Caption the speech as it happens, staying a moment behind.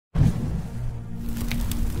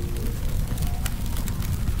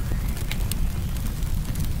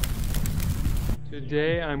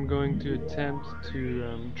Today I'm going to attempt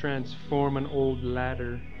to transform an old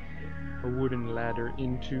ladder, a wooden ladder,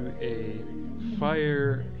 into a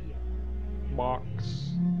fire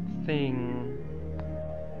box thing,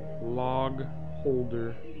 log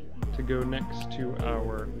holder, to go next to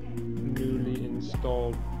our newly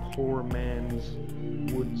installed poor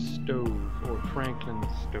man's wood stove, or Franklin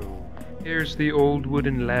stove. Here's the old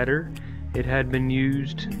wooden ladder. It had been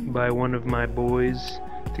used by one of my boys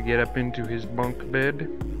to get up into his bunk bed,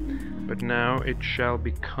 but now it shall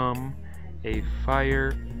become a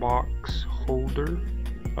fire box holder,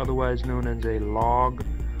 otherwise known as a log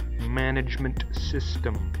management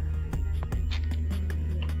system.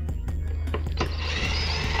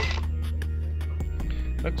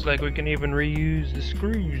 Looks like we can even reuse the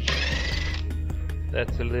screws.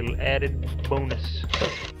 That's a little added bonus.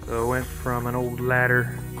 So I went from an old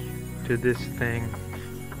ladder to this thing.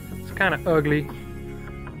 It's kind of ugly,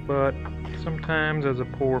 but sometimes as a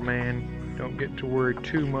poor man, you don't get to worry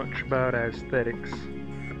too much about aesthetics.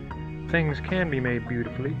 Things can be made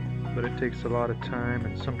beautifully, but it takes a lot of time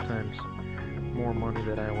and sometimes more money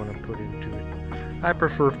that I want to put into it. I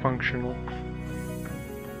prefer functional.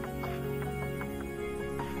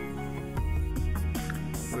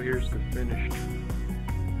 So here's the finished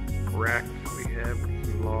rack we have with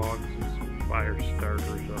some logs and some fire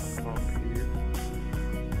starters up top here.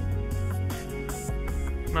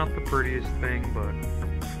 Not the prettiest thing, but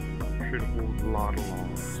should hold a lot of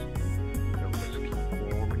logs.